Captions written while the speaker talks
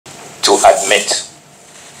to admit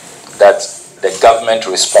that the government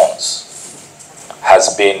response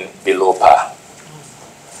has been below par.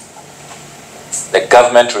 The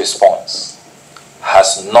government response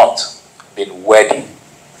has not been worthy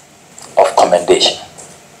of commendation.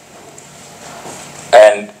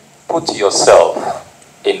 And put yourself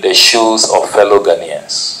in the shoes of fellow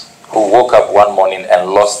Ghanaians who woke up one morning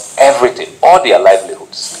and lost everything, all their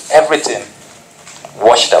livelihoods, everything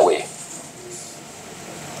washed away.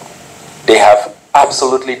 They have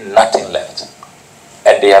absolutely nothing left.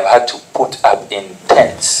 And they have had to put up in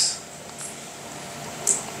tents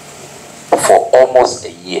for almost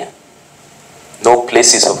a year. No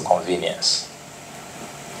places of convenience.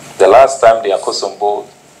 The last time the Akosombo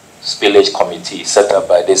Spillage Committee set up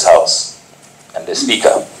by this house and the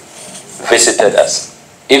Speaker visited us,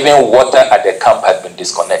 even water at the camp had been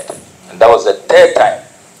disconnected. And that was the third time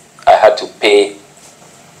I had to pay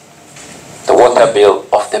the water bill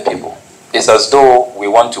of the people. It's as though we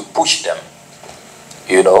want to push them,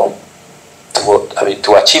 you know,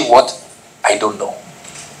 to achieve what I don't know.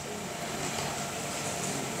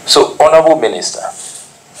 So, Honorable Minister,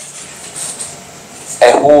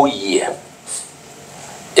 a whole year,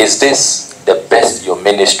 is this the best your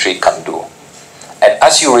ministry can do? And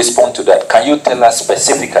as you respond to that, can you tell us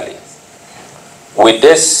specifically, with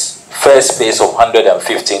this first phase of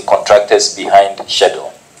 115 contractors behind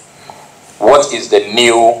schedule, what is the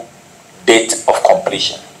new date of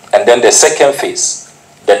completion? And then the second phase,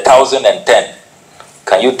 the 1,010,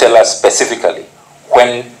 can you tell us specifically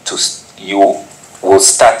when you will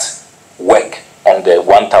start work on the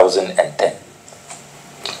 1,010?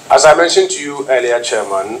 As I mentioned to you earlier,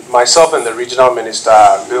 Chairman, myself and the regional minister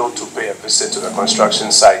are billed to pay a visit to the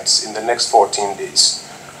construction sites in the next 14 days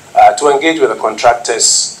to engage with the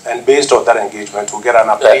contractors, and based on that engagement, we'll get an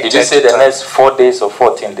update. Did you say the next 4 days or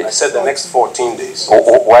 14 days? I said the next 14 days.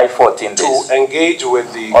 Why 14 days? To engage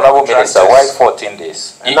with the Honorable Minister, why 14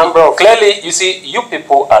 days? Clearly, you see, you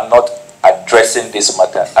people are not addressing this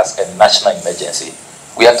matter as a national emergency.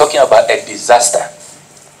 We are talking about a disaster.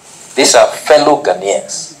 These are fellow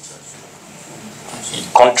Ghanaians.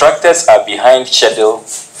 Contractors are behind schedule,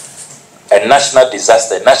 a national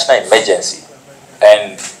disaster, a national emergency,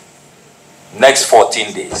 and next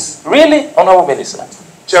 14 days. Really, Honorable Minister?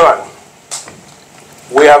 Chairman,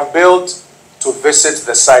 we have billed to visit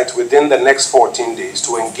the site within the next 14 days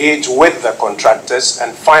to engage with the contractors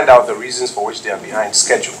and find out the reasons for which they are behind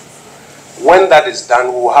schedule. When that is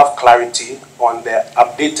done, we will have clarity on the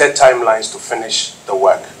updated timelines to finish the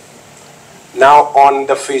work. Now, on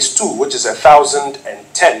the phase 2, which is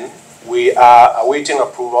 1,010, we are awaiting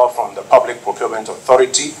approval from the Public Procurement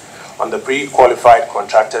Authority on the pre-qualified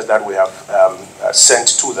contractors that we have sent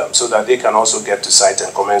to them, so that they can also get to site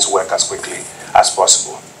and commence work as quickly as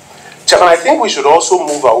possible. Chairman, I think we should also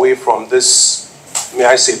move away from this, may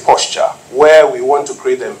I say, posture, where we want to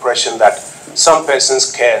create the impression that some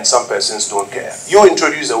persons care and some persons don't care. You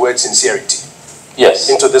introduced the word sincerity. Yes.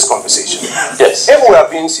 Into this conversation. Yes. If we are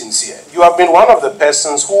being sincere, you have been one of the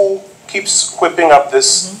persons who keeps whipping up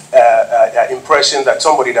this impression that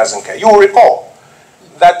somebody doesn't care. You will recall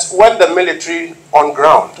that when the military on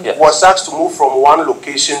ground was asked to move from one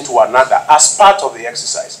location to another as part of the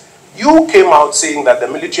exercise, you came out saying that the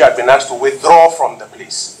military had been asked to withdraw from the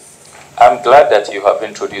place. I'm glad that you have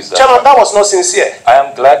introduced that. Chairman, that was not sincere. I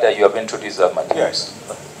am glad that you have introduced that matter. Yes.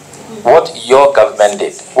 What your government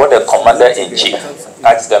did, what the Commander-in-Chief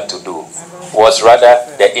asked them to do, was rather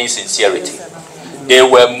the insincerity. They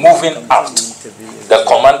were moving out. The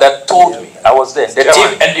commander told me, I was there. The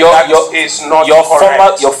Chairman, team and your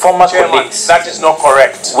former Chairman, colleagues. that is not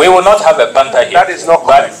correct. We will not have a banter here. That is not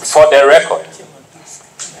correct. But for the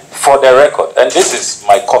record, and this is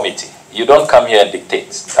my committee. You don't come here and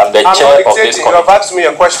dictate. I'm the chair of this committee. You have asked me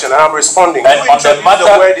a question and I'm responding. And you introduced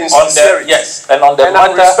the word insincerity.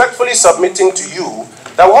 I'm respectfully submitting to you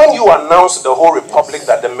that when you announced the whole republic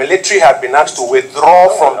that the military had been asked to withdraw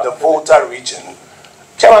from the Volta region,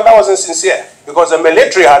 Chairman, that wasn't sincere, because the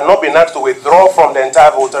military had not been asked to withdraw from the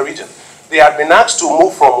entire Volta region. They had been asked to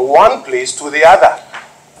move from one place to the other.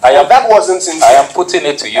 That wasn't sincere. I am putting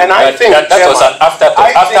it to you. And I think that was an afterthought.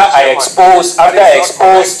 After I exposed the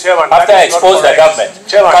government.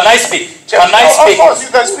 Chairman, can I speak? Can I speak? Of course you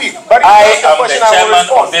can speak. But I am the chairman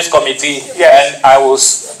of this committee, and I will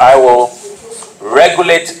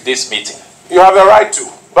regulate this meeting. You have a right to.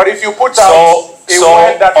 But if you put out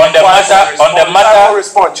on the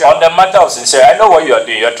matter of sincerity, I know what you are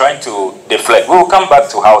doing. You are trying to deflect. We will come back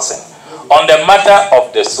to housing. On the matter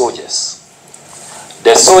of the soldiers.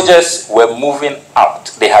 The soldiers were moving out.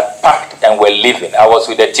 They had packed and were leaving. I was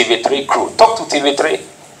with the TV3 crew. Talk to TV3.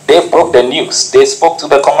 They broke the news. They spoke to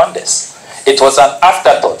the commanders. It was an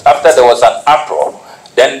afterthought. After there was an uproar,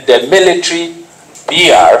 then the military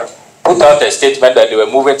PR put out a statement that they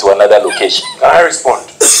were moving to another location. Can I respond?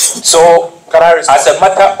 So, can I respond? As a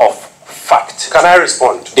matter of fact, can I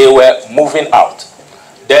respond? They were moving out.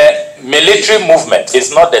 The military movement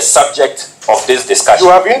is not the subject of this discussion.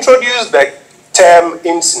 You have introduced the term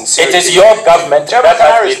insincerity. It is your government Chairman,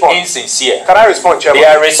 that has been insincere. Can I respond, Chairman?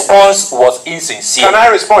 Their response was insincere. Can I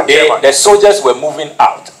respond, Chairman? The soldiers were moving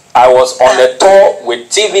out. I was on the tour with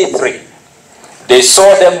TV3. They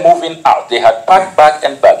saw them moving out. They had packed bag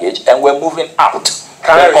and baggage and were moving out.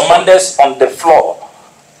 The commanders on the floor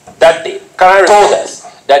that day told us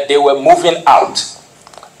that they were moving out.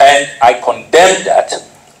 And I condemned that.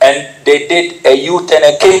 And they did a U-turn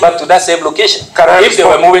and came back to that same location. If they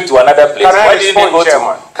were moving to another place, why didn't they go to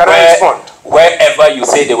wherever you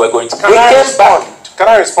say they were going to? They came back. Can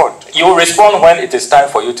I respond? You respond when it is time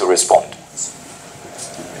for you to respond.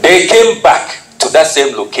 They came back to that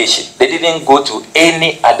same location. They didn't go to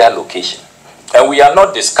any other location. And we are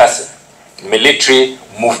not discussing military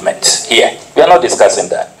movement here. We are not discussing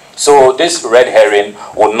that. So this red herring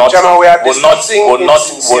will not, will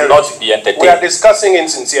not be entertained. We are discussing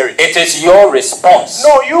insincerity. It is your response.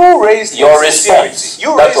 No, you raised your response.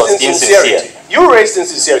 You raised insincerity. You raised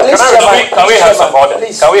insincerity. Can we have some order?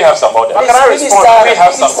 Can we have some order? Can I respond? Can we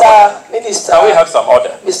have some order? Can we have some order?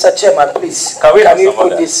 Mr. Chairman, please. Can we have some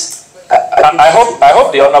order? I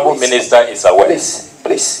hope the Honourable Minister is aware.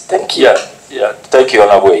 Please. Thank you. Yeah. Thank you,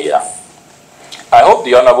 Honourable. Yeah. I hope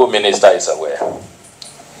the Honourable Minister is aware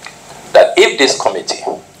that if this committee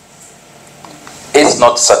is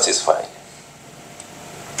not satisfied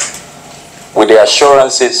with the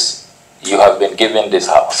assurances you have been given this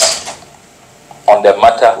House on the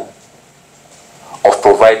matter of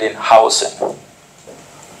providing housing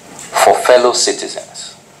for fellow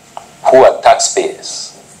citizens who are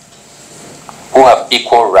taxpayers, who have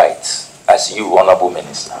equal rights as you, Honourable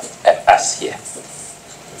Minister, and us here.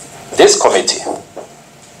 This committee,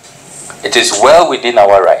 it is well within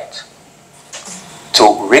our right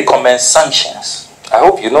to recommend sanctions. I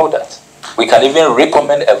hope you know that. We can even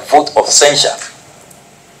recommend a vote of censure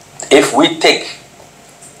if we take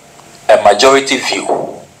a majority view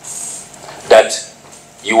that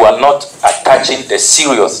you are not attaching the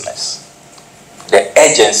seriousness, the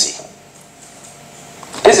urgency.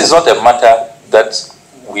 This is not a matter that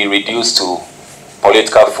we reduce to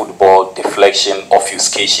political football, deflection,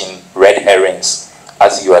 obfuscation, red herrings,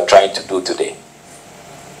 as you are trying to do today.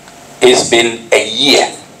 It's been a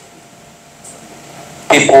year.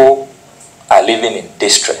 People are living in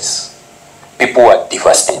distress. People are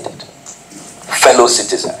devastated. Fellow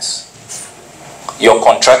citizens. Your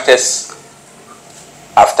contractors,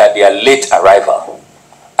 after their late arrival,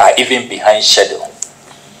 are even behind schedule.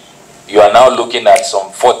 You are now looking at some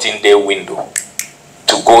 14-day window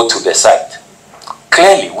to go to the site.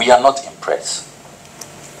 Clearly, we are not impressed.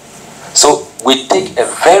 So we take a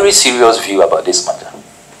very serious view about this matter.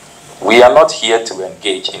 We are not here to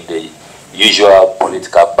engage in the usual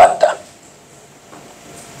political banter.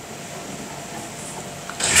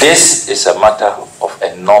 This is a matter of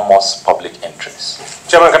enormous public interest.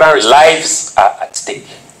 Chairman, can I respond? Lives are at stake.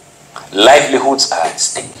 Livelihoods are at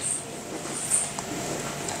stake.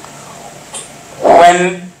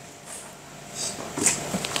 When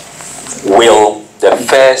will the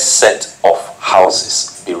first set of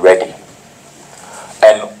houses be ready?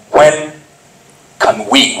 And when can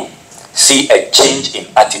we see a change in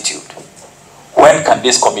attitude? When can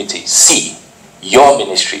this committee see your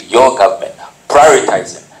ministry, your government,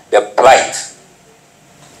 prioritizing the plight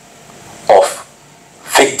of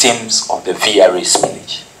victims of the VRA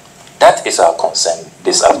spillage? That is our concern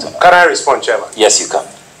this afternoon. Can I respond, Chairman? Yes, you can.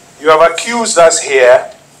 You have accused us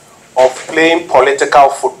here of playing political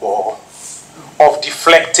football, of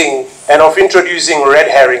deflecting, and of introducing red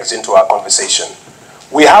herrings into our conversation.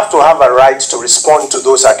 We have to have a right to respond to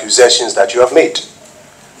those accusations that you have made.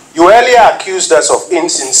 You earlier accused us of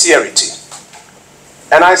insincerity.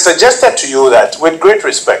 And I suggested to you that, with great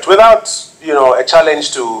respect, without a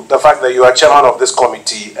challenge to the fact that you are chairman of this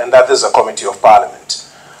committee and that this is a committee of parliament,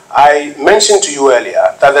 I mentioned to you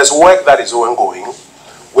earlier that there's work that is ongoing.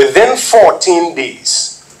 Within 14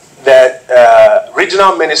 days, the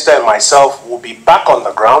regional minister and myself will be back on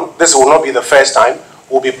the ground. This will not be the first time.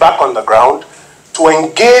 We'll be back on the ground to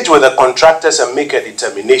engage with the contractors and make a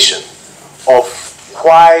determination of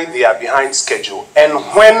why they are behind schedule and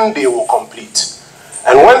when they will complete.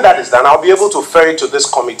 And when that is done, I'll be able to ferry to this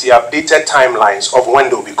committee updated timelines of when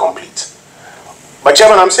they will be complete. But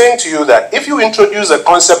Chairman, I'm saying to you that if you introduce a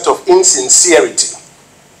concept of insincerity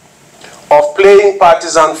of playing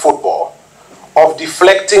partisan football, of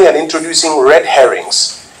deflecting and introducing red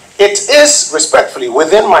herrings, it is respectfully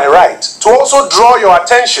within my right to also draw your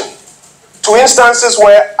attention to instances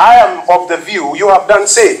where I am of the view you have done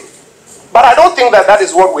same. But I don't think that that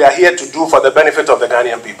is what we are here to do for the benefit of the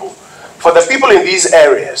Ghanaian people. For the people in these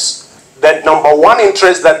areas, the number one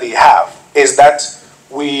interest that they have is that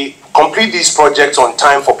we complete these projects on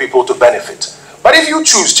time for people to benefit. But if you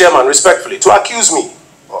choose, Chairman, respectfully, to accuse me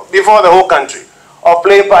before the whole country of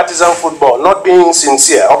playing partisan football, not being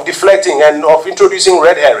sincere, of deflecting and of introducing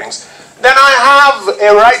red herrings, then I have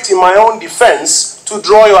a right in my own defense to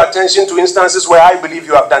draw your attention to instances where I believe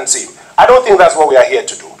you have done same. I don't think that's what we are here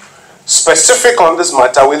to do. Specific on this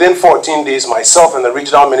matter, within 14 days, myself and the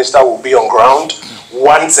regional minister will be on ground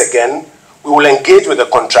once again. We will engage with the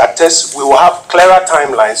contractors. We will have clearer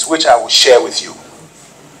timelines, which I will share with you.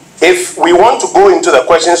 If we want to go into the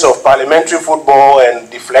questions of parliamentary football and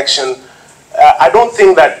deflection, I don't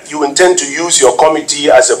think that you intend to use your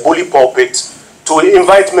committee as a bully pulpit to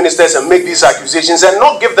invite ministers and make these accusations and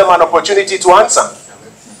not give them an opportunity to answer.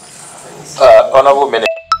 Honorable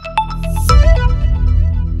Minister.